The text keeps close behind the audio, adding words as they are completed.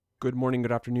Good morning,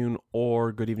 good afternoon,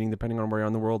 or good evening, depending on where you're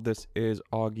in the world. This is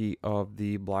Augie of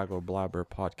the Blago Blabber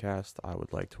podcast. I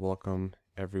would like to welcome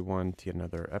everyone to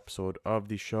another episode of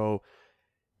the show.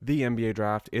 The NBA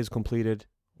draft was completed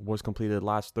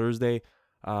last Thursday.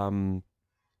 Wanted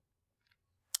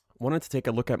to take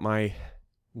a look at my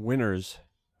winners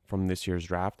from this year's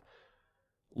draft.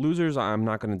 Losers, I'm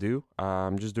not going to do.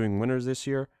 I'm just doing winners this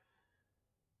year.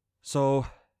 So,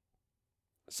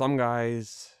 some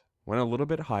guys went a little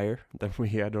bit higher than we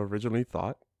had originally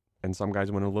thought, and some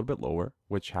guys went a little bit lower,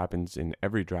 which happens in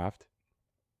every draft.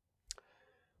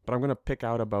 But I'm going to pick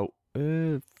out about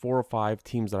 4 or 5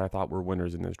 teams that I thought were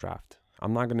winners in this draft.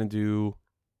 I'm not going to do,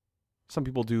 some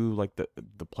people do like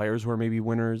the players who are maybe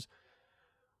winners,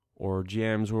 or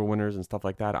GMs who are winners and stuff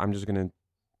like that. I'm just going to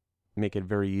make it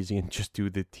very easy and just do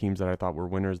the teams that I thought were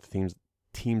winners, the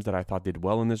teams that I thought did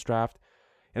well in this draft.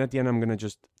 And at the end, I'm going to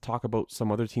just talk about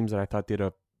some other teams that I thought did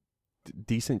a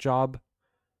decent job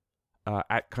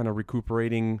at kind of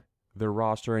recuperating their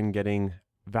roster and getting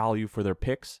value for their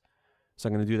picks. So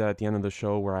I'm going to do that at the end of the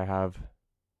show, where I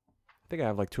think I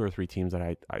have like 2 or 3 teams that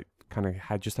I kind of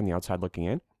had just on the outside looking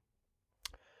in.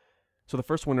 So the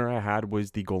first winner I had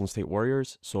was the Golden State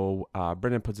Warriors. So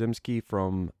Brendan Podziemski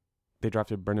they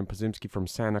drafted Brendan Podziemski from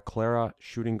Santa Clara,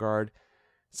 shooting guard,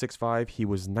 6'5". He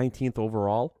was 19th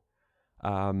overall,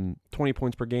 20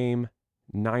 points per game,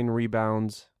 9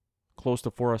 rebounds, close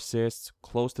to 4 assists,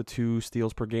 close to 2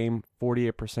 steals per game,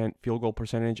 48% field goal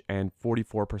percentage, and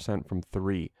 44% from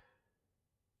 3.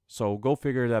 So go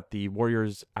figure that the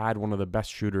Warriors add one of the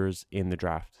best shooters in the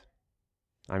draft.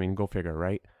 I mean, go figure,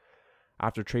 right?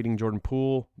 After trading Jordan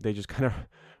Poole, they just kind of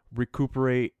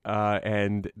recuperate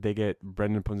and they get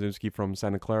Brendan Podziemski from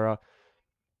Santa Clara.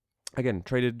 Again,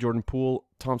 traded Jordan Poole.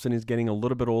 Thompson is getting a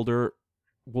little bit older.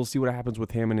 We'll see what happens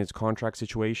with him and his contract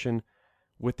situation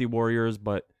with the Warriors,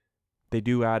 but they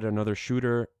do add another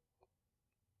shooter.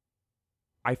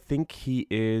 I think he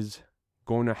is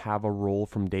going to have a role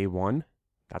from day one.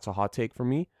 That's a hot take for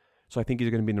me. So I think he's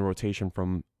going to be in the rotation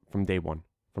from day one,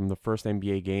 from the first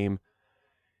NBA game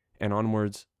and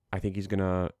onwards. I think he's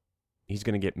gonna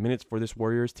get minutes for this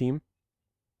Warriors team.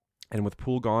 And with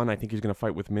Poole gone, I think he's going to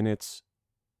fight with minutes.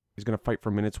 He's going to fight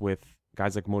for minutes with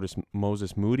guys like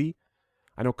Moses Moody.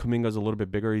 I know Kuminga's a little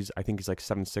bit bigger. I think he's like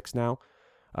 7'6" now.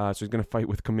 So he's going to fight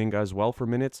with Kuminga as well for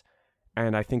minutes.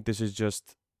 And I think this is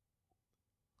just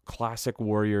classic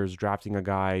Warriors drafting a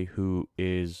guy who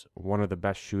is one of the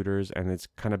best shooters, and it's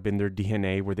kind of been their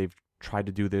DNA where they've tried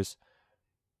to do this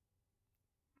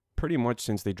pretty much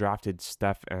since they drafted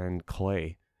Steph and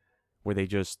Clay, where they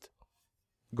just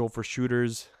go for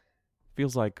shooters.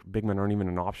 Feels like big men aren't even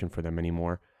an option for them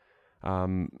anymore.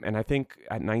 And I think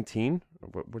at 19,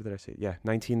 what did I say? Yeah,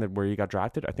 19, where he got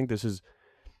drafted. I think this is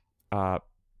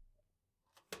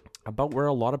about where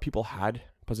a lot of people had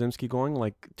Podziemski going.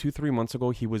 Like 2-3 months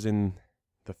ago, he was in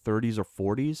the 30s or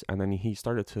 40s, and then he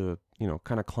started to,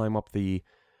 kind of climb up the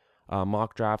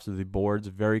mock drafts of the boards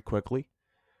very quickly.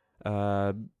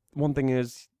 One thing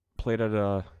is, played at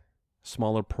a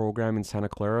smaller program in Santa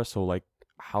Clara, so like,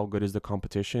 how good is the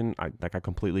competition? I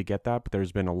completely get that, but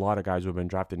there's been a lot of guys who have been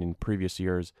drafted in previous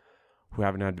years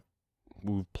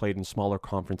who've played in smaller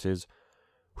conferences,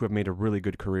 who have made a really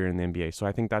good career in the NBA. So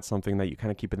I think that's something that you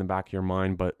kind of keep in the back of your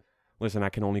mind. But listen, I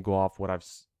can only go off what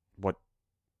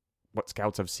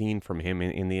scouts have seen from him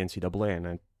in the NCAA,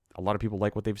 and a lot of people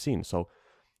like what they've seen. So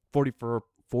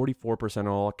 44%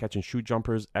 all catch and shoot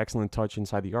jumpers, excellent touch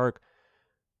inside the arc,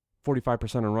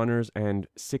 45% on runners, and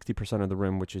 60% of the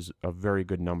rim, which is a very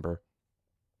good number.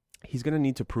 He's going to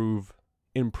need to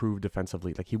improve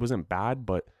defensively. Like, he wasn't bad,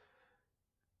 but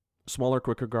smaller,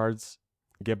 quicker guards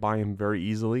get by him very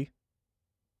easily.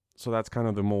 So that's kind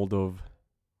of the mold of,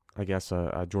 I guess,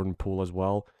 a Jordan Poole as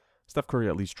well. Steph Curry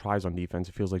at least tries on defense.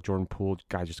 It feels like Jordan Poole,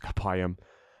 guy just got by him.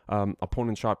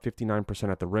 Opponent shot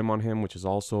 59% at the rim on him, which is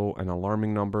also an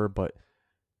alarming number. But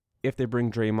if they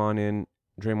bring Draymond in,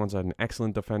 Draymond's an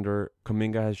excellent defender.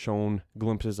 Kuminga has shown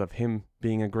glimpses of him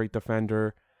being a great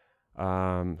defender.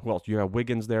 Well, you have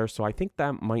Wiggins there. So I think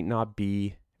that might not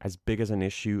be as big as an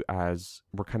issue as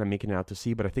we're kind of making it out to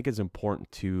see. But I think it's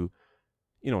important to,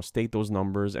 state those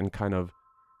numbers and kind of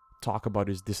talk about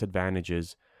his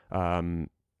disadvantages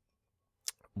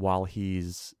while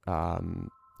he's,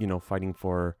 fighting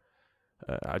for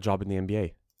a job in the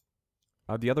NBA.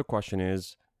 The other question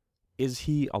is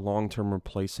he a long-term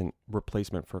replacement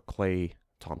for Klay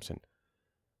Thompson?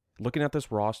 Looking at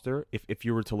this roster, if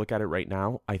you were to look at it right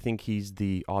now, I think he's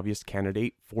the obvious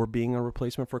candidate for being a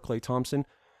replacement for Klay Thompson.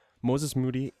 Moses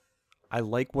Moody, I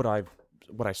like what I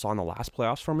saw in the last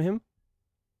playoffs from him.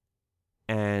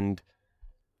 And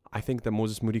I think that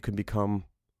Moses Moody could become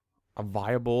a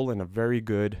viable and a very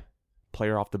good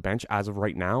player off the bench as of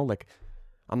right now. Like,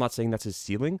 I'm not saying that's his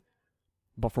ceiling,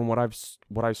 but from what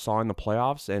I saw in the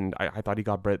playoffs, and I thought he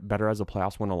got better as the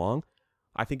playoffs went along,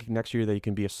 I think next year that he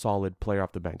can be a solid player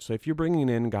off the bench. So if you're bringing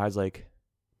in guys like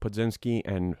Podziemski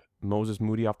and Moses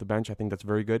Moody off the bench, I think that's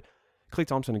very good. Klay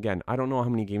Thompson, again, I don't know how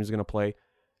many games he's going to play.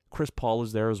 Chris Paul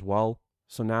is there as well.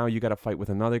 So now you got to fight with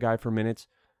another guy for minutes.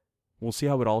 We'll see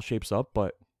how it all shapes up,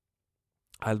 but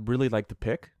I really like the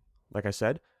pick, like I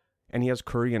said. And he has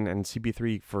Curry and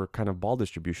CP3 for kind of ball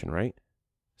distribution, right?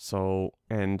 So,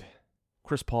 and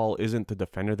Chris Paul isn't the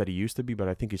defender that he used to be, but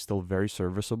I think he's still very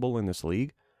serviceable in this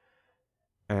league.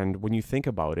 And when you think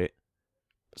about it,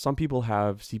 some people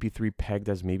have CP3 pegged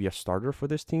as maybe a starter for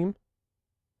this team,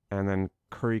 and then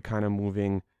Curry kind of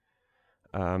moving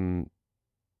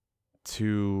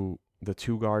to the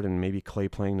 2 guard, and maybe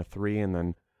Klay playing the 3, and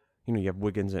then you have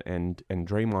Wiggins and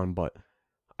Draymond, but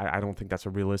I don't think that's a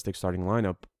realistic starting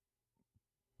lineup.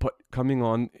 But coming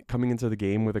into the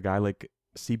game with a guy like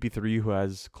CP3 who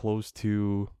has close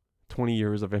to 20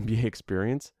 years of NBA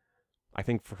experience, I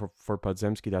think for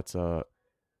Podziemski that's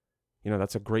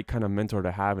a great kind of mentor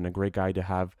to have and a great guy to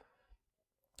have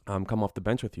come off the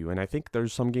bench with you. And I think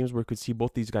there's some games where we could see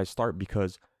both these guys start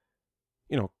because,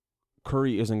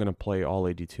 Curry isn't going to play all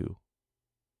 82.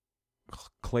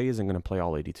 Klay isn't going to play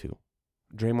all 82.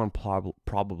 Draymond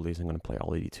probably isn't going to play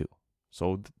all 82.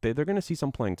 So they're going to see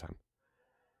some playing time.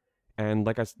 And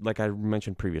like I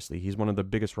mentioned previously, he's one of the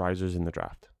biggest risers in the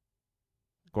draft.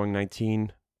 Going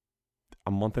 19,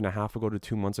 a month and a half ago to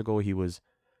 2 months ago, he was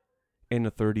in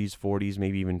the 30s, 40s,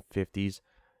 maybe even 50s.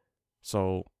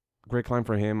 So great climb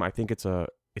for him. I think it's a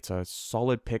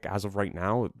solid pick as of right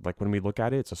now. Like when we look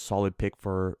at it, it's a solid pick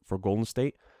for Golden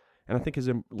State. And I think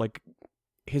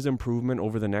his improvement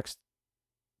over the next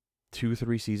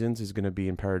 2-3 seasons is going to be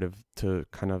imperative to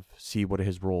kind of see what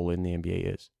his role in the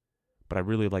NBA is. But I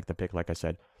really like the pick. Like I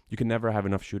said, you can never have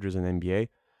enough shooters in the NBA.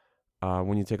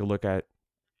 When you take a look at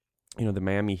the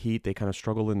Miami Heat, they kind of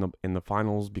struggled in the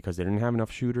finals because they didn't have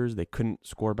enough shooters. They couldn't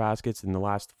score baskets. In the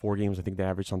last 4 games, I think they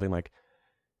averaged something like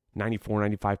 94,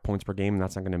 95 points per game, and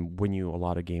that's not going to win you a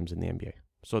lot of games in the NBA.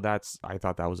 So I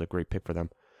thought that was a great pick for them.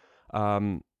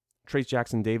 Trayce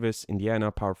Jackson-Davis,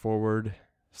 Indiana, power forward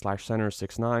 / center,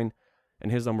 6'9",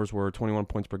 and his numbers were 21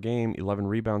 points per game, 11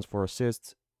 rebounds, 4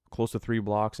 assists, close to 3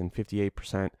 blocks, and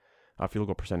 58% field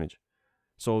goal percentage.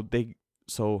 So they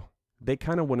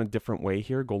kind of went a different way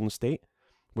here, Golden State,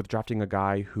 with drafting a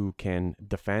guy who can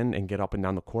defend and get up and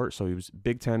down the court. So he was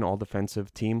Big Ten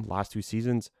all-defensive team last 2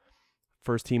 seasons,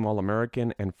 first team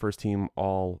All-American, and first team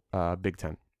all Big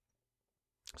Ten.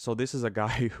 So this is a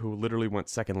guy who literally went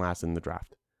second last in the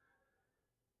draft.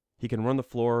 He can run the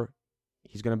floor.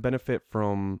 He's going to benefit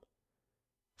from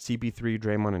CP3,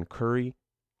 Draymond, and Curry.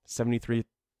 73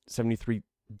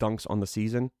 dunks on the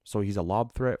season. So he's a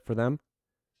lob threat for them.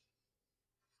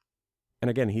 And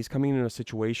again, he's coming in a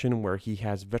situation where he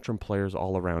has veteran players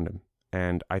all around him.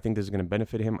 And I think this is going to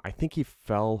benefit him. I think he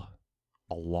fell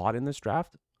a lot in this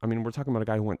draft. I mean, we're talking about a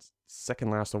guy who went second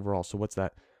last overall. So what's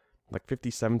that? Like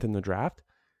 57th in the draft?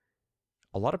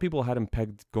 A lot of people had him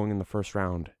pegged going in the first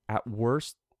round. At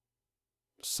worst,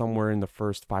 somewhere in the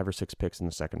first 5 or 6 picks in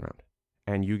the second round.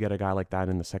 And you get a guy like that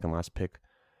in the second last pick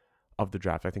of the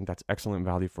draft. I think that's excellent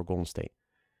value for Golden State.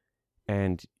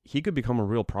 And he could become a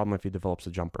real problem if he develops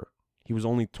a jumper. He was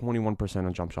only 21%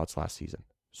 on jump shots last season.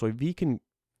 So if he can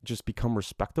just become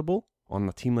respectable on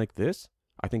a team like this,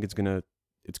 I think it's gonna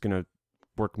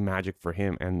work magic for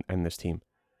him and this team.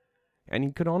 And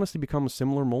he could honestly become a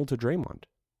similar mold to Draymond.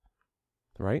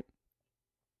 Right?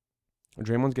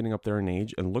 Draymond's getting up there in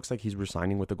age and looks like he's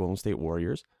resigning with the Golden State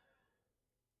Warriors.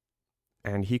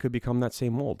 And he could become that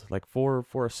same mold. Like 4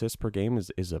 assists per game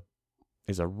is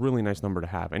a really nice number to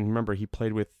have. And remember, he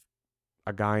played with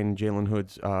a guy in Jalen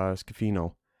Hood's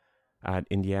Scafino at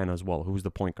Indiana as well, who was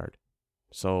the point guard.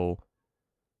 So,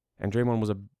 and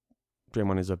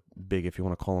Draymond is a big, if you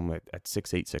want to call him, at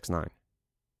 6'8", 6'9".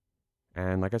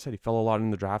 And like I said, he fell a lot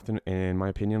in the draft, in my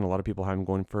opinion. A lot of people had him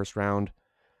going first round.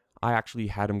 I actually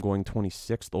had him going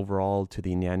 26th overall to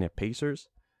the Indiana Pacers.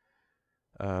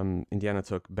 Indiana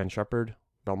took Ben Shepherd,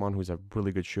 Belmont, who's a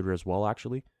really good shooter as well,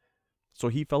 actually. So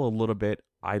he fell a little bit.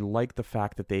 I like the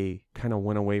fact that they kind of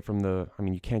went away from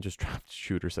you can't just draft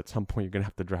shooters. At some point, you're going to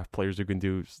have to draft players who can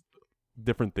do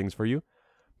different things for you.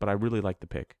 But I really like the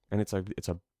pick. And it's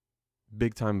a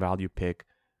big-time value pick.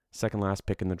 Second last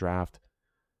pick in the draft.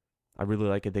 I really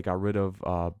like it. They got rid of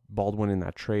Baldwin in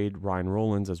that trade. Ryan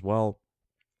Rollins as well.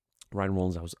 Ryan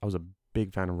Rollins, I was a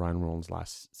big fan of Ryan Rollins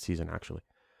last season, actually.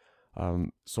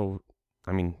 So,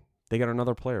 I mean, they got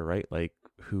another player, right? Like,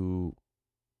 who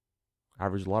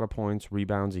averaged a lot of points,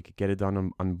 rebounds. He could get it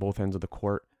done on both ends of the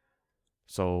court.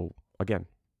 So again,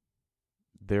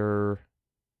 they're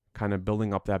kind of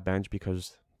building up that bench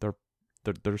because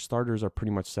their starters are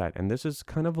pretty much set. And this is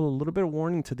kind of a little bit of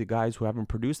warning to the guys who haven't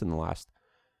produced in the last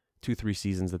 2-3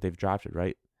 seasons that they've drafted,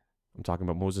 right? I'm talking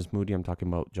about Moses Moody. I'm talking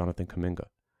about Jonathan Kuminga.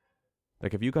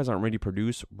 Like, if you guys aren't ready to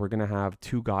produce, we're going to have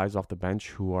 2 guys off the bench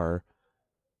who are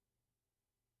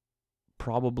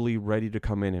probably ready to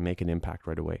come in and make an impact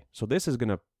right away. So this is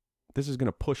going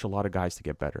to push a lot of guys to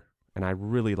get better. And I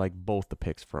really like both the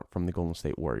picks from the Golden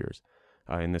State Warriors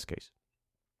in this case.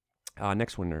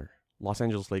 Next winner, Los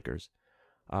Angeles Lakers.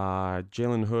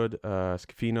 Jalen Hood,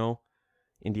 Scafino,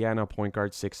 Indiana point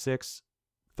guard, 6'6",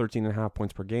 13.5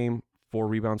 points per game, 4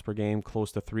 rebounds per game,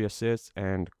 close to 3 assists,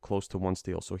 and close to 1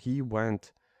 steal. So he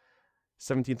went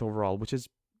 17th overall, which is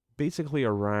basically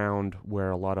around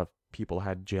where a lot of people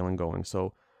had Jalen going.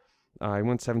 So he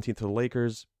went 17th to the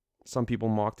Lakers. Some people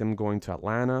mocked him going to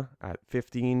Atlanta at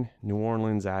 15, New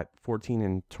Orleans at 14,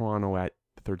 and Toronto at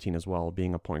 13 as well,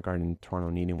 being a point guard and Toronto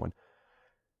needing one.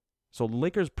 So the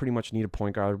Lakers pretty much need a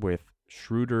point guard with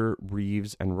Schroeder,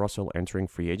 Reeves, and Russell entering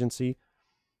free agency.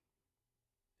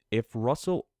 If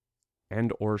Russell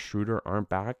and or Schroeder aren't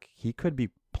back, he could be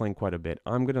playing quite a bit.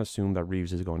 I'm going to assume that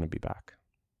Reeves is going to be back.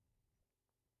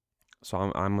 So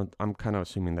I'm kind of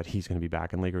assuming that he's going to be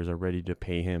back, and Lakers are ready to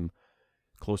pay him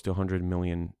close to $100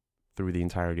 million through the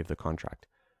entirety of the contract.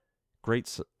 Great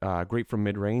from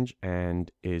mid-range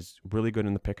and is really good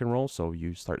in the pick and roll. So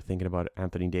you start thinking about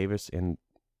Anthony Davis in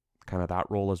kind of that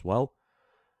role as well.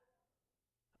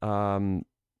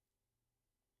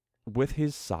 With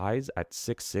his size at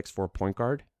 6'6" for a point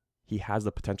guard, he has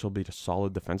the potential to be a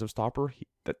solid defensive stopper.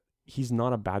 He's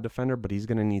not a bad defender, but he's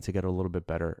going to need to get a little bit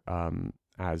better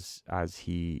as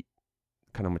he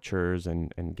kind of matures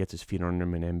and gets his feet under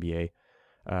him in NBA.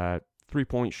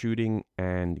 3-point shooting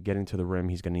and getting to the rim,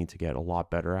 he's going to need to get a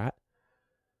lot better at.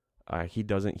 He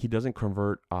doesn't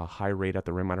convert a high rate at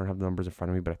the rim. I don't have the numbers in front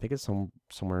of me, but I think it's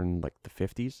somewhere in like the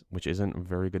 50s, which isn't a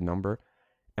very good number.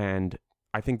 And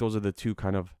I think those are the two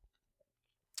kind of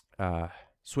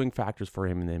swing factors for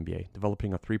him in the NBA: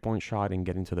 developing a 3-point shot and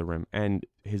getting to the rim, and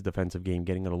his defensive game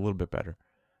getting it a little bit better.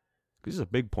 Because he's a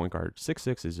big point guard.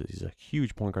 6'6" is a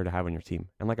huge point guard to have on your team.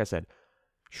 And like I said,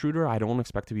 Schroeder, I don't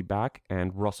expect to be back,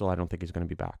 and Russell, I don't think he's going to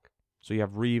be back. So you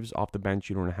have Reeves off the bench.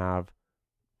 You don't have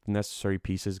necessary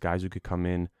pieces, guys who could come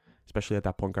in, especially at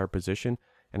that point guard position.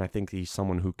 And I think he's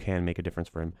someone who can make a difference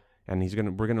for him. And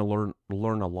we're gonna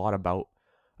learn a lot about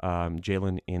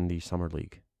Jalen in the summer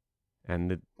league,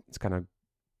 and this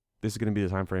is gonna be the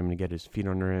time for him to get his feet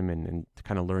under him and to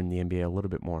kind of learn the NBA a little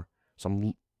bit more. So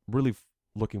I'm really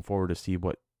looking forward to see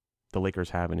what the Lakers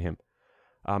have in him.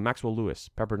 Maxwell Lewis,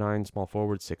 Pepperdine, small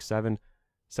forward, 6'7",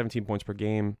 17 points per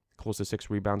game, close to 6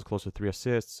 rebounds, close to 3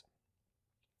 assists,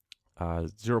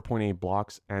 0.8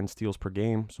 blocks and steals per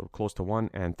game, so close to 1,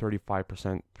 and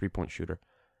 35% 3-point shooter.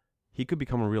 He could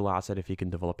become a real asset if he can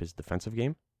develop his defensive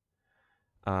game.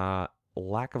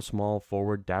 Lack of small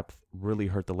forward depth really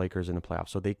hurt the Lakers in the playoffs,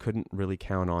 so they couldn't really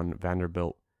count on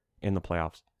Vanderbilt in the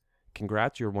playoffs.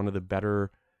 Congrats, you're one of the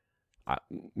better,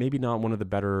 maybe not one of the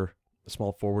better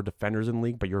small forward defenders in the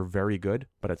league, but you're very good.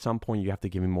 But at some point, you have to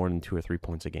give me more than 2 or 3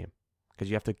 points a game because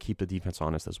you have to keep the defense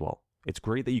honest as well. It's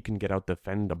great that you can get out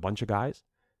defend a bunch of guys,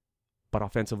 but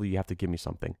offensively, you have to give me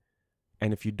something.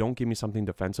 And if you don't give me something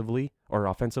defensively or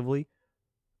offensively,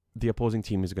 the opposing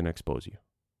team is going to expose you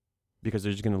because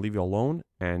they're just going to leave you alone,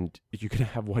 and you're going to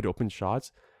have wide open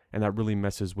shots, and that really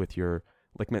messes with your,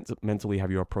 like, mentally how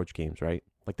you approach games, right?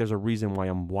 Like, there's a reason why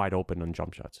I'm wide open on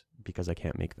jump shots, because I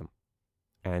can't make them.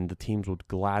 And the teams would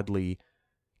gladly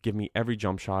give me every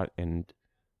jump shot and,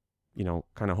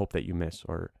 kind of hope that you miss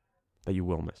or that you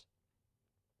will miss.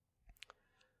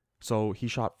 So he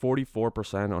shot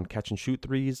 44% on catch and shoot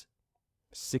threes,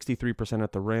 63%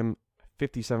 at the rim,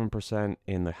 57%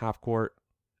 in the half court,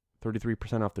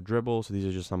 33% off the dribble. So these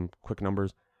are just some quick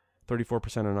numbers.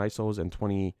 34% on isos and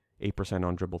 28%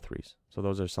 on dribble threes. So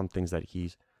those are some things that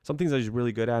he's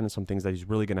really good at, and some things that he's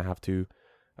really going to have to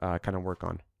kind of work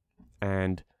on.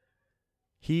 And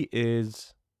he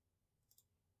is,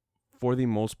 for the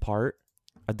most part,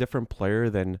 a different player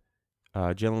than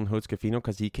Jalen Hood-Schifino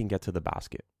because he can get to the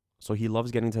basket. So he loves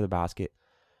getting to the basket.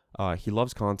 He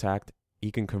loves contact.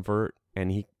 He can convert,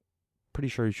 and he pretty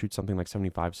sure he shoots something like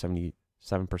 75, 77%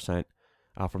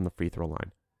 from the free throw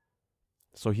line.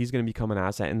 So he's going to become an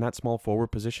asset. And that small forward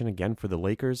position, again, for the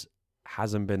Lakers,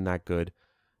 hasn't been that good.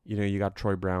 You got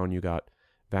Troy Brown, you got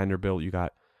Vanderbilt, you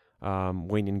got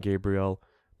Wayne and Gabriel.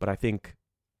 But I think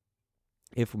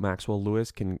if Maxwell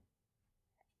Lewis can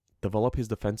develop his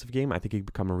defensive game, I think he'd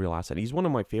become a real asset. He's one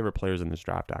of my favorite players in this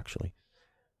draft, actually.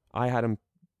 I had him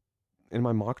in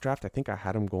my mock draft. I think I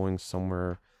had him going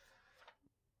somewhere.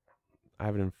 I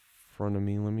have it in front of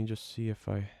me. Let me just see if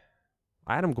I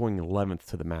had him going 11th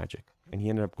to the Magic, and he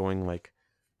ended up going like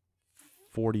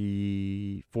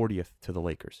 40th to the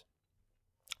Lakers.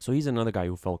 So he's another guy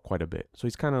who fell quite a bit. So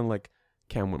he's kind of like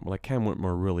Cam Whitmore. Like Cam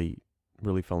Whitmore really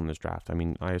fell in this draft. I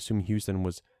mean, I assume Houston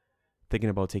was thinking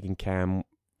about taking Cam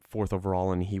 4th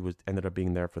overall, and he ended up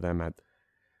being there for them at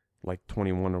like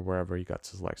 21 or wherever he got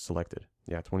selected.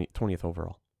 Yeah, 20th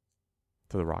overall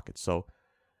to the Rockets. So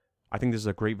I think this is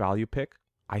a great value pick.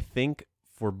 I think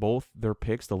for both their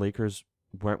picks, the Lakers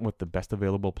went with the best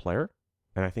available player,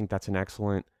 and I think that's an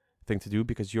excellent thing to do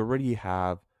because you already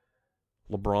have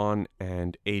LeBron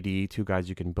and AD, two guys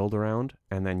you can build around,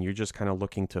 and then you're just kind of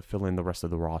looking to fill in the rest of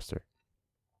the roster.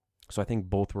 So I think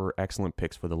both were excellent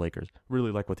picks for the Lakers.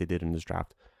 Really like what they did in this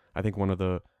draft. I think one of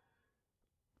the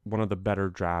better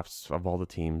drafts of all the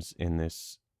teams in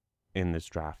this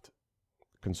draft,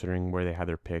 considering where they had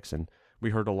their picks. And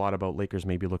we heard a lot about Lakers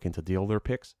maybe looking to deal their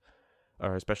picks,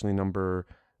 especially number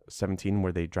 17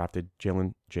 where they drafted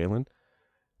Jalen,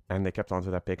 and they kept on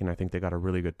to that pick, and I think they got a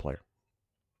really good player.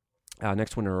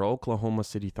 Next one are Oklahoma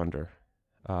City Thunder.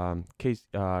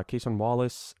 Cason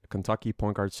Wallace, Kentucky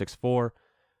point guard, 6'4",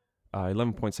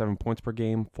 11.7 points per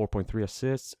game, 4.3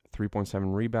 assists,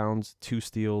 3.7 rebounds, 2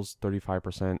 steals,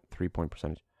 35% 3-point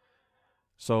percentage.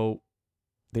 So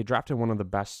they drafted one of the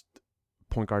best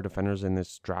point guard defenders in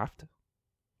this draft.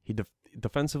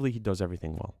 Defensively, he does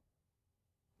everything well.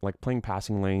 Like playing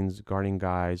passing lanes, guarding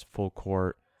guys, full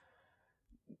court,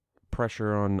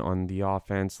 pressure on the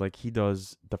offense. Like he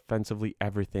does defensively,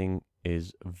 everything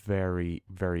is very,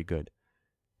 very good.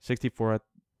 64%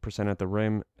 at the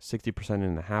rim, 60%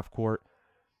 in the half court.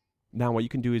 Now what you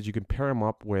can do is you can pair him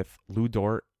up with Lou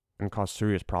Dort and cause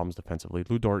serious problems defensively.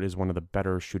 Lou Dort is one of the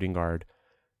better shooting guard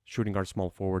small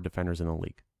forward defenders in the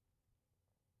league.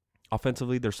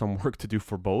 Offensively, there's some work to do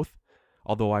for both.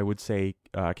 Although I would say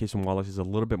Cason Wallace is a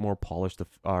little bit more polished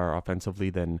offensively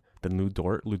than Lou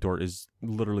Dort. Lou Dort is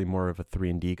literally more of a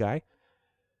 3-and-D guy.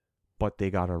 But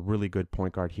they got a really good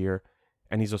point guard here.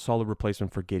 And he's a solid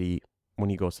replacement for Giddey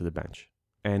when he goes to the bench.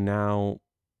 And now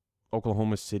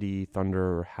Oklahoma City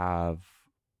Thunder have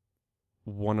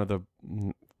one of the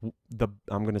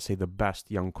I'm going to say the best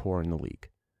young core in the league.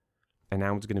 And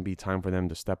now it's going to be time for them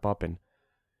to step up and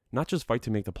not just fight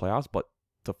to make the playoffs, but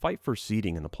to fight for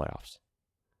seeding in the playoffs.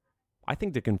 I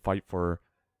think they can fight for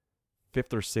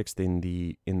 5th or 6th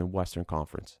in the Western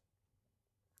Conference.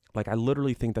 Like, I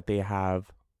literally think that they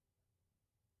have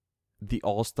the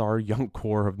all-star young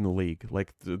core of the league.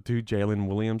 Like, the two Jalen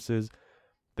Williamses,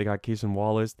 they got Cason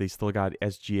Wallace, they still got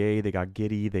SGA, they got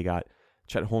Giddey, they got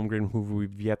Chet Holmgren, who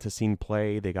we've yet to see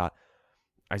play, they got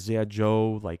Isaiah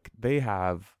Joe. Like, they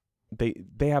have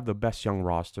the best young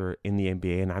roster in the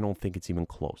NBA, and I don't think it's even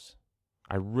close.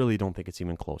 I really don't think it's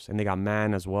even close. And they got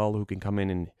Man as well, who can come in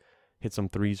and hit some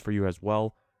threes for you as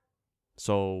well.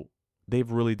 So they've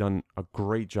really done a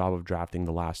great job of drafting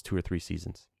the last 2 or 3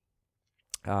 seasons.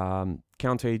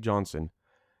 Keontae Johnson,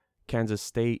 Kansas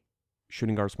State,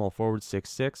 shooting guard, small forward,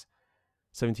 6'6",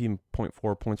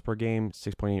 17.4 points per game,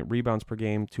 6.8 rebounds per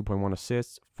game, 2.1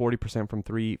 assists, 40% from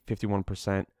 3,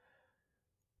 51%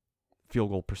 field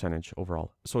goal percentage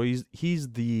overall. So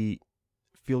he's the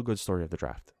feel-good story of the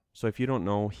draft. So if you don't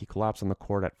know, he collapsed on the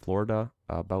court at Florida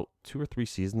about 2 or 3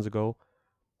 seasons ago.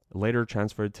 Later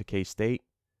transferred to K-State,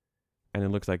 and it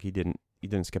looks like he didn't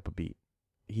skip a beat.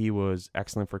 He was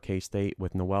excellent for K-State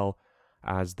with Noel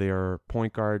as their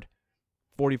point guard.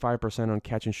 45% on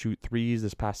catch and shoot threes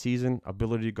this past season.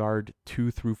 Ability to guard 2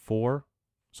 through 4.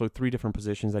 So 3 different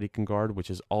positions that he can guard, which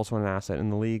is also an asset in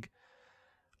the league.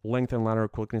 Length and lateral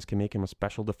quickness can make him a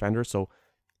special defender. So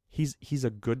he's a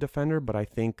good defender, but I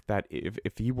think that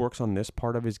if he works on this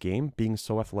part of his game, being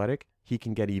so athletic, he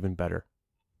can get even better.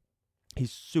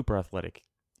 He's super athletic.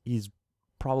 He's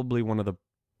probably one of the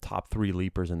top 3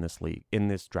 leapers in this league, in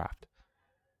this draft.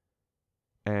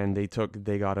 And they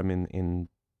got him in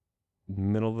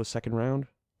middle of the 2nd round,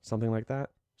 something like that.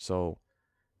 So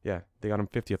yeah, they got him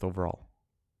 50th overall.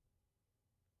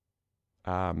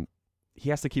 He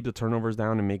has to keep the turnovers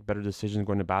down and make better decisions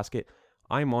going to basket.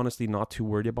 I'm honestly not too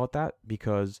worried about that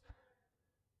because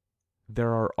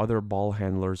there are other ball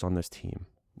handlers on this team.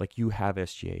 Like, you have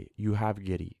SGA, you have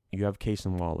Giddey, you have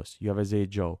Cason Wallace, you have Isaiah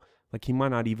Joe. Like, he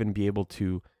might not even be able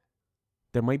to.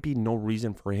 There might be no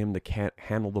reason for him to can't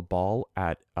handle the ball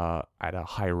at a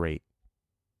high rate.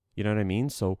 You know what I mean?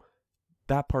 So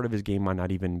that part of his game might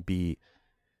not even be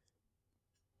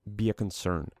a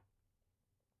concern.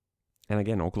 And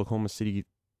again, Oklahoma City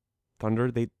Thunder,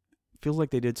 they feels like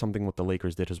they did something what the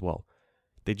Lakers did as well.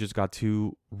 They just got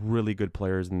two really good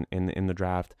players in the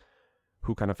draft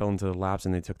who kind of fell into the laps,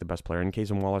 and they took the best player. And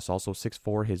Cason Wallace, also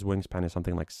 6'4", his wingspan is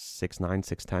something like 6'9",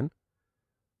 6'10".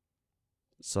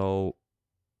 So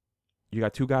you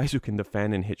got two guys who can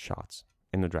defend and hit shots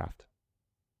in the draft.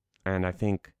 And I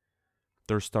think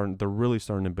they're really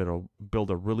starting to build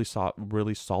a really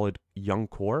solid young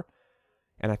core.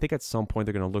 And I think at some point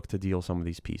they're going to look to deal some of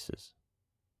these pieces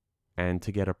and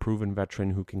to get a proven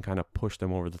veteran who can kind of push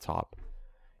them over the top.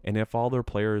 And if all their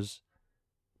players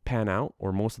pan out,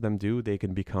 or most of them do, they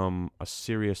can become a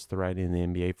serious threat in the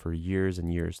NBA for years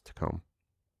and years to come,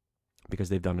 because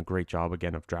they've done a great job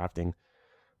again of drafting.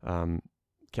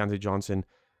 Keontae Johnson,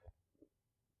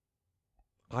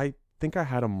 I think I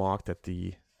had him mocked at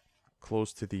the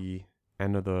close to the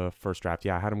end of the first draft.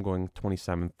 Yeah, I had him going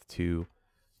 27th to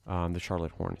the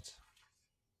Charlotte Hornets.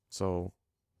 So,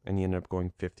 and he ended up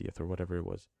going 50th or whatever it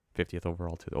was, 50th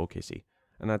overall to the OKC.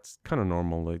 And that's kind of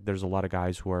normal. Like, there's a lot of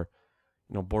guys who are,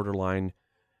 borderline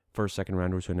first, second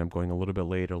rounders who end up going a little bit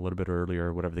late or a little bit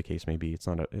earlier, whatever the case may be. It's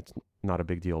not a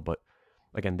big deal. But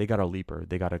again, they got a leaper.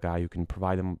 They got a guy who can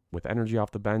provide them with energy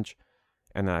off the bench.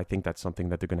 And I think that's something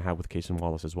that they're going to have with Cason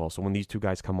Wallace as well. So when these two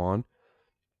guys come on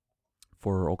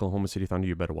for Oklahoma City Thunder,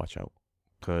 you better watch out,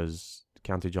 because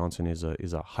Keontae Johnson is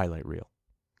a highlight reel.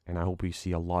 And I hope we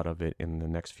see a lot of it in the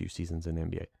next few seasons in the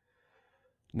NBA.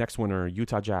 Next winner,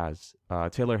 Utah Jazz.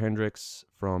 Taylor Hendricks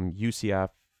from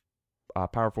UCF.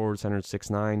 Power forward, center,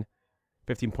 6'9",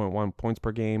 15.1 points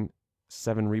per game,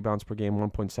 7 rebounds per game,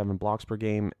 1.7 blocks per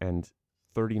game, and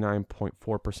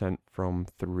 39.4% from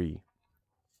 3.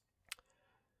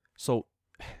 So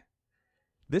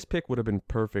this pick would have been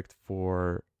perfect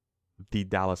for the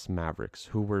Dallas Mavericks,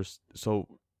 so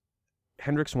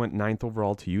Hendricks went 9th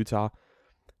overall to Utah.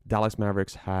 Dallas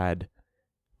Mavericks had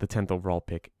the 10th overall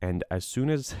pick, and as soon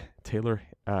as Taylor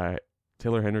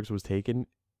Hendricks was taken,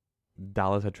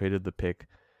 Dallas had traded the pick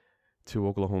to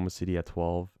Oklahoma City at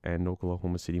 12, and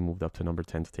Oklahoma City moved up to number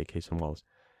 10 to take Cason Wallace.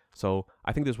 So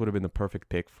I think this would have been the perfect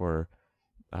pick for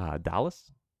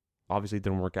Dallas. Obviously, it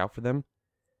didn't work out for them.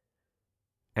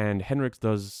 And Hendricks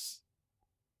does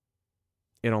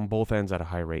it on both ends at a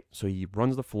high rate. So he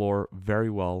runs the floor very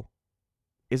well,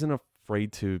 isn't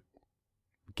afraid to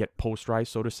get posterized,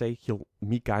 so to say. He'll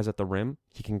meet guys at the rim.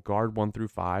 He can guard 1 through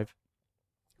 5,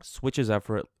 switches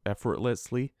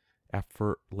effortlessly,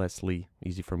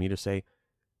 easy for me to say,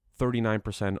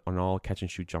 39% on all catch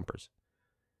and shoot jumpers.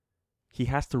 He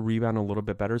has to rebound a little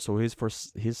bit better. So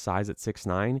his size at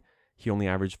 6'9", he only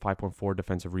averaged 5.4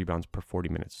 defensive rebounds per 40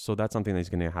 minutes. So that's something that he's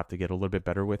going to have to get a little bit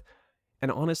better with.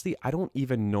 And honestly, I don't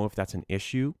even know if that's an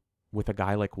issue with a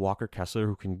guy like Walker Kessler,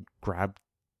 who can grab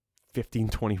 15,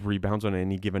 20 rebounds on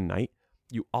any given night.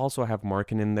 You also have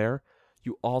Markin in there.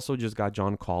 You also just got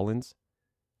John Collins.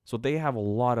 So they have a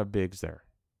lot of bigs there.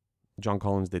 John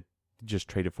Collins, they just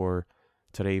traded for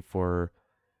today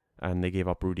and they gave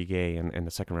up Rudy Gay and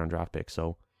the second round draft pick.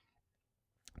 So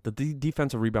the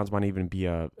defensive rebounds might even be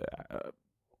a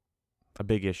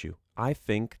big issue. I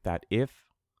think that if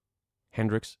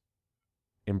Hendricks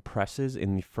impresses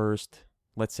in the first,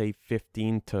 let's say,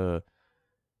 15 to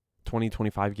 20,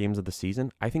 25 games of the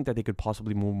season, I think that they could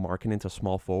possibly move Markin into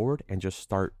small forward and just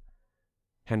start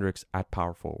Hendricks at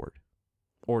power forward.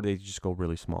 Or they just go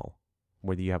really small,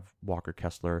 whether you have Walker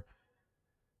Kessler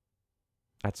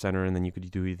at center, and then you could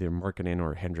do either Markkanen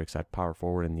or Hendricks at power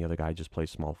forward, and the other guy just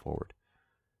plays small forward.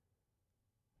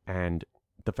 And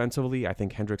defensively, I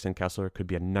think Hendricks and Kessler could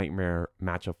be a nightmare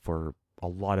matchup for a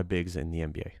lot of bigs in the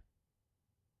NBA.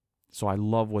 So I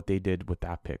love what they did with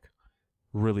that pick.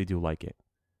 Really do like it.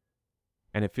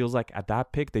 And it feels like at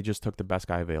that pick, they just took the best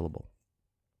guy available.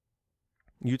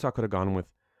 Utah could have gone with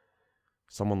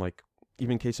someone like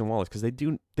even Cason Wallace, because they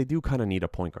do kind of need a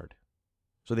point guard.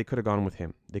 So they could have gone with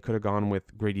him. They could have gone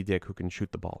with Grady Dick, who can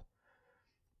shoot the ball.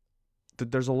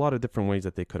 There's a lot of different ways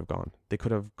that they could have gone. They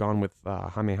could have gone with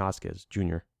Jaime Jaquez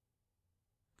Jr.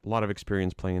 A lot of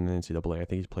experience playing in the NCAA. I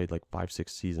think he's played like 5-6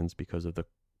 seasons because of the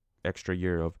extra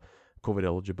year of COVID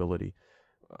eligibility.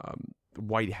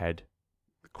 Whitehead,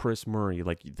 Chris Murray.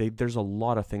 There's a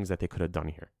lot of things that they could have done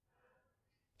here.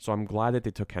 So I'm glad that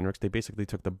they took Hendricks. They basically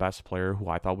took the best player who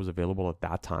I thought was available at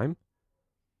that time,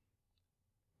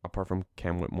 apart from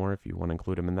Cam Whitmore, if you want to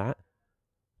include him in that.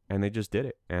 And they just did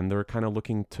it. And they're kind of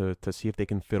looking to see if they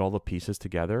can fit all the pieces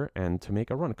together and to make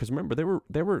a run. Because remember,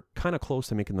 they were kind of close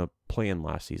to making the play-in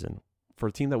last season. For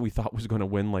a team that we thought was going to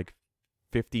win like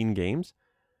 15 games,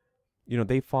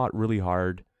 they fought really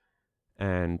hard.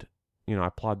 And, I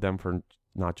applaud them for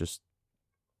not just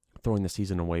throwing the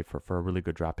season away for a really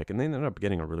good draft pick. And they ended up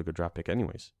getting a really good draft pick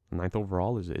anyways. 9th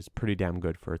overall is pretty damn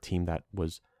good for a team that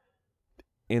was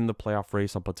in the playoff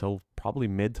race up until probably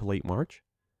mid to late March.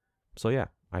 So yeah,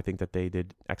 I think that they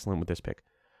did excellent with this pick.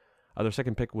 Their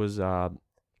second pick was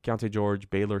Keontae George,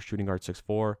 Baylor, shooting guard,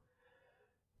 6'4",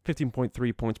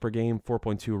 15.3 points per game,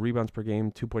 4.2 rebounds per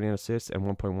game, 2.8 assists, and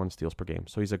 1.1 steals per game.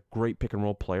 So he's a great pick and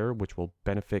roll player, which will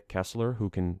benefit Kessler, who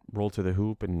can roll to the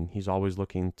hoop, and he's always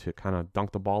looking to kind of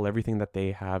dunk the ball. Everything that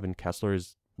they have in Kessler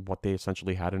is what they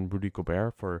essentially had in Rudy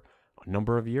Gobert for a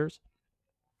number of years.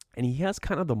 And he has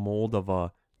kind of the mold of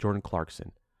a Jordan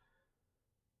Clarkson.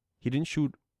 He didn't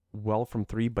shoot well from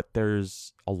three, but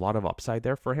there's a lot of upside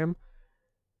there for him.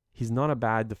 He's not a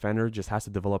bad defender, just has to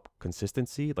develop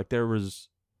consistency. Like there was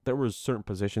certain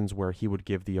positions where he would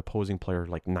give the opposing player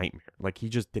like nightmare. Like he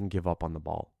just didn't give up on the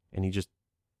ball. And he just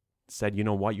said, you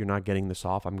know what, you're not getting this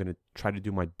off. I'm going to try to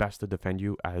do my best to defend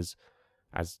you as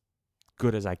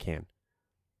good as I can.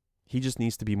 He just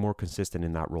needs to be more consistent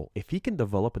in that role. If he can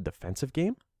develop a defensive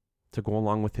game to go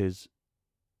along with his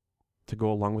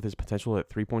potential at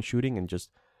 3-point shooting, and just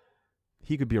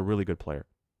he could be a really good player.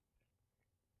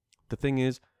 The thing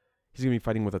is, he's going to be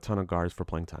fighting with a ton of guards for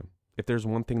playing time. If there's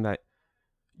one thing that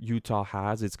Utah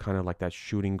has, it's kind of like that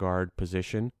shooting guard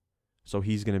position. So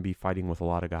he's going to be fighting with a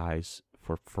lot of guys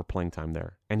for playing time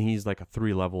there. And he's like a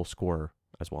 3-level scorer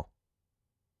as well.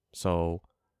 So,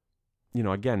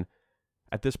 again,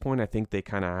 at this point, I think they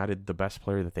kind of added the best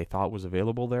player that they thought was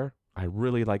available there. I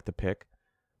really like the pick.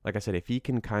 Like I said, if he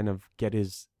can kind of get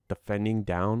his defending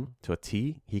down to a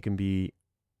T, he can be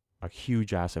a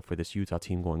huge asset for this Utah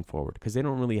team going forward, because they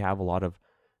don't really have a lot of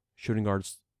shooting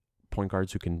guards, point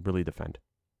guards who can really defend.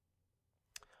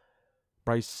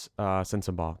 Bryce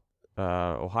Sensabaugh,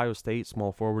 Ohio State,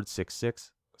 small forward,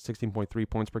 6'6", 16.3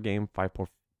 points per game,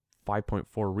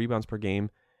 5.4 rebounds per game,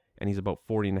 and he's about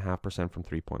 40.5% from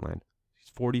three-point line.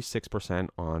 He's 46%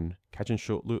 on catch and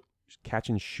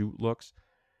shoot looks.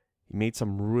 He made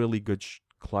some really good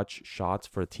clutch shots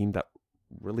for a team that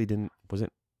really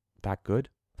wasn't that good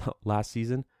last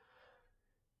season.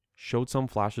 Showed some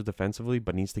flashes defensively,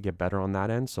 but needs to get better on that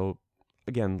end. So,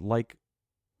 again, like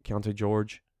Keontae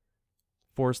George,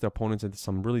 forced the opponents into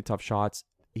some really tough shots.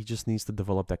 He just needs to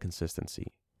develop that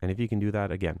consistency. And if he can do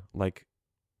that, again, like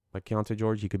Keontae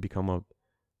George, he could become a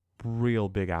real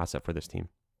big asset for this team.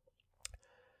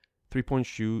 Three-point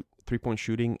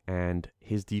shooting, and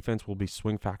his defense will be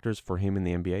swing factors for him in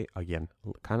the NBA. Again,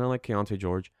 kind of like Keontae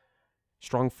George.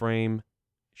 Strong frame,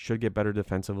 should get better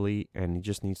defensively, and he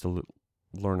just needs to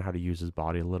learn how to use his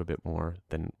body a little bit more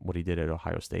than what he did at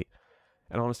Ohio State.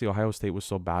 And honestly, Ohio State was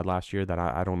so bad last year that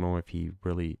I don't know if he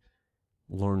really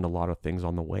learned a lot of things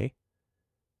on the way.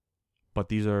 But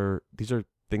these are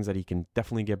things that he can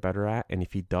definitely get better at, and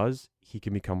if he does, he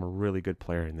can become a really good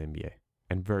player in the NBA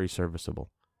and very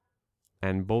serviceable.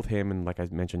 And both him and, like I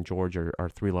mentioned, George are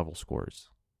 3-level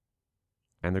scorers.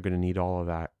 And they're going to need all of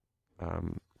that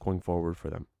going forward for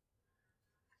them.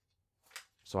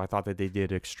 So I thought that they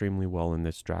did extremely well in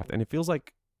this draft. And it feels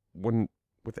like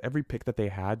with every pick that they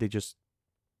had, they just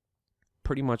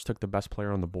pretty much took the best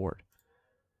player on the board.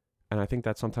 And I think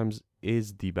that sometimes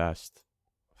is the best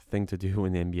thing to do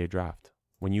in the NBA draft.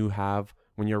 When you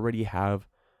already have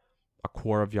a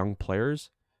core of young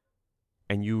players,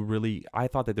 and I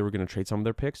thought that they were going to trade some of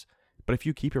their picks, but if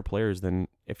you keep your players, then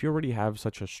if you already have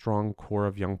such a strong core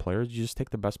of young players, you just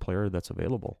take the best player that's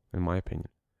available, in my opinion.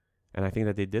 And I think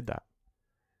that they did that.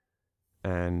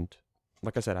 And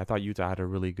like I said, I thought Utah had a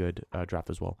really good draft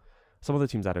as well. Some other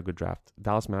teams had a good draft.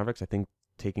 Dallas Mavericks, I think,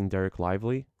 taking Derek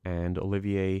Lively and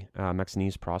Olivier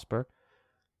Maxence-Prosper.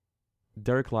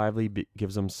 Derek Lively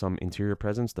gives them some interior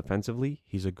presence defensively.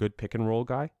 He's a good pick and roll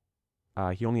guy.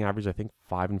 He only averaged, I think,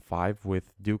 5 and 5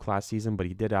 with Duke last season, but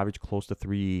he did average close to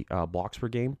 3 blocks per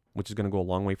game, which is going to go a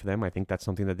long way for them. I think that's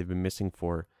something that they've been missing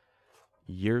for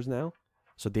years now.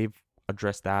 So they've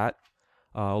addressed that.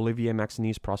 Olivier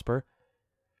Maxence-Prosper,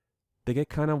 they get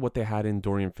kind of what they had in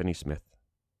Dorian Finney-Smith.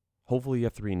 Hopefully a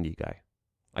 3-and-D guy.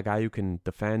 A guy who can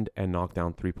defend and knock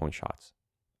down 3-point shots.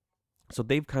 So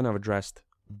they've kind of addressed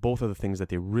both of the things that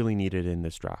they really needed in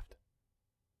this draft.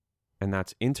 And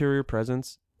that's interior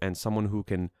presence and someone who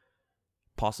can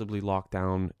possibly lock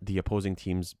down the opposing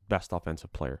team's best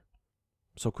offensive player.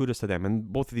 So kudos to them.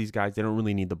 And both of these guys, they don't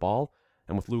really need the ball.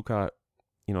 And with Luka,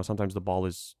 sometimes the ball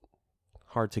is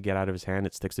hard to get out of his hand.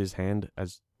 It sticks to his hand,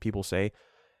 as people say.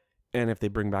 And if they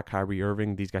bring back Kyrie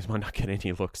Irving, these guys might not get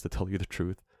any looks, to tell you the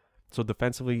truth. So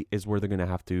defensively is where they're going to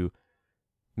have to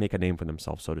make a name for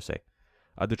themselves, so to say.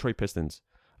 Detroit Pistons.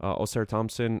 Oscar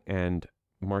Thompson and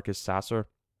Marcus Sasser,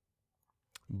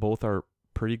 both are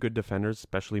pretty good defenders,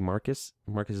 especially Marcus.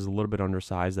 Marcus is a little bit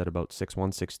undersized at about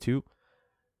 6'1", 6'2".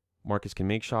 Marcus can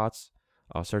make shots.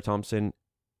 Sir Thompson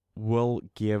will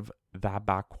give that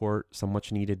backcourt some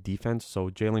much needed defense. So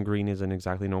Jalen Green isn't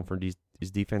exactly known for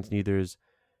his defense. Neither is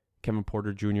Kevin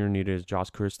Porter Jr., neither is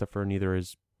Josh Christopher, neither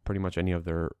is pretty much any of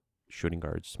their shooting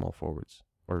guards, small forwards,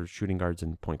 or shooting guards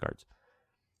and point guards.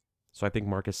 So I think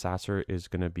Marcus Sasser is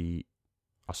going to be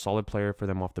a solid player for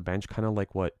them off the bench, kind of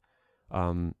like what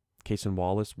Cason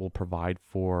Wallace will provide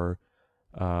for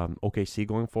OKC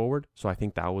going forward. So I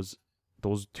think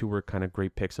those two were kind of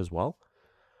great picks as well.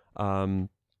 I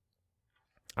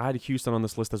had Houston on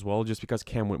this list as well, just because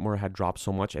Cam Whitmore had dropped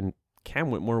so much, and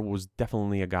Cam Whitmore was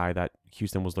definitely a guy that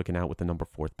Houston was looking at with the number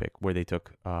 4th pick, where they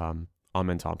took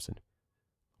Amen Thompson,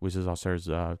 which is Ausar's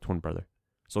twin brother.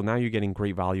 So now you're getting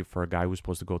great value for a guy who's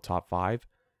supposed to go top 5,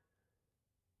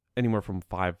 anywhere from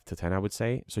 5 to 10, I would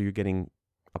say. So you're getting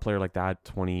a player like that,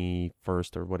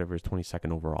 21st or whatever is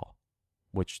 22nd overall,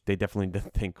 which they definitely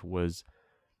didn't think was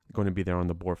going to be there on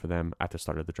the board for them at the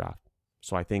start of the draft.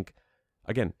 So I think,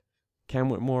 again, Cam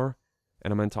Whitmore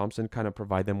and Amen Thompson kind of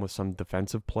provide them with some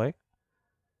defensive play,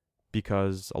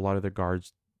 because a lot of their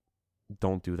guards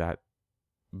don't do that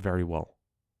very well.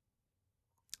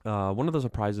 One of the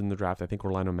surprises in the draft, I think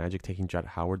Orlando Magic taking Jett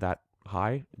Howard that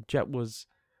high. Jett was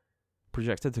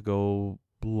projected to go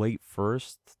late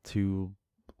first to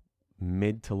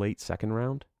mid to late second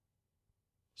round.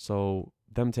 So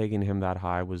them taking him that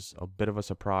high was a bit of a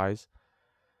surprise.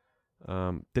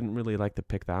 Didn't really like the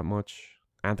pick that much.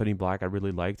 Anthony Black I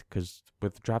really liked, because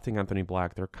with drafting Anthony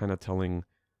Black, they're kind of telling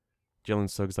Jalen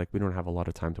Suggs, like, we don't have a lot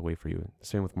of time to wait for you.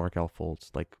 Same with Markelle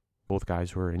Fultz. Like, both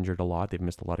guys who are injured a lot. They've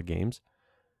missed a lot of games.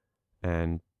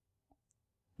 And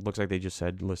looks like they just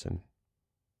said, listen,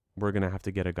 we're going to have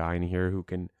to get a guy in here who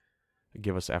can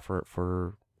give us effort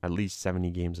for at least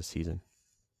 70 games a season.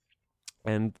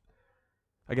 And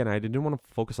again, I didn't want to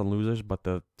focus on losers, but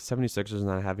the 76ers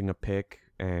not having a pick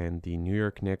and the New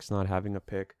York Knicks not having a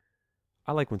pick,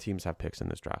 I like when teams have picks in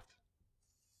this draft.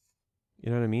 You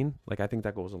know what I mean? Like, I think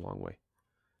that goes a long way.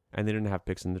 And they didn't have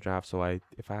picks in the draft, so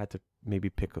if I had to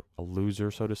maybe pick a loser,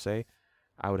 so to say,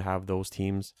 I would have those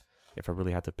teams if I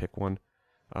really had to pick one.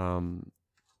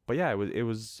 But yeah, it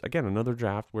was again another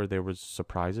draft where there was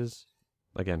surprises.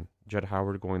 Again, Jett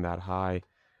Howard going that high,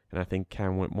 and I think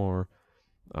Cam Whitmore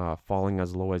falling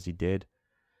as low as he did.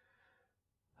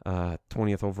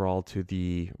 20th overall to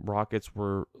the Rockets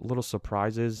were little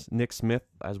surprises. Nick Smith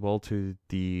as well to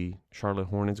the Charlotte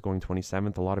Hornets going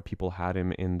 27th. A lot of people had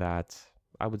him in that,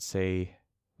 I would say,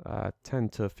 10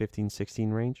 to 15,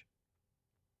 16 range.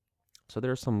 So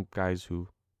there are some guys who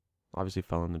obviously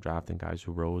fell in the draft and guys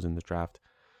who rose in the draft,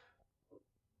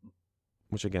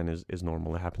 which again is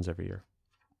normal. It happens every year.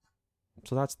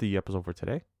 So that's the episode for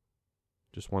today.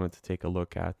 Just wanted to take a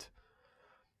look at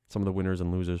some of the winners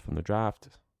and losers from the draft.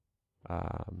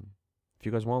 If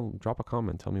you guys want, drop a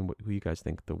comment. Tell me who you guys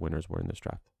think the winners were in this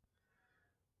draft.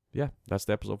 Yeah, that's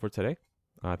the episode for today.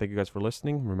 Thank you guys for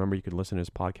listening. Remember, you can listen to this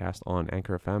podcast on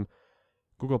Anchor FM,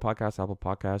 Google Podcasts, Apple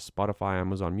Podcasts, Spotify,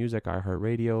 Amazon Music,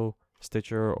 iHeartRadio,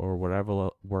 Stitcher, or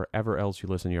wherever else you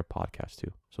listen to your podcast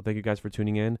to. So thank you guys for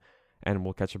tuning in, and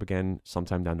we'll catch up again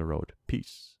sometime down the road.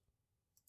 Peace.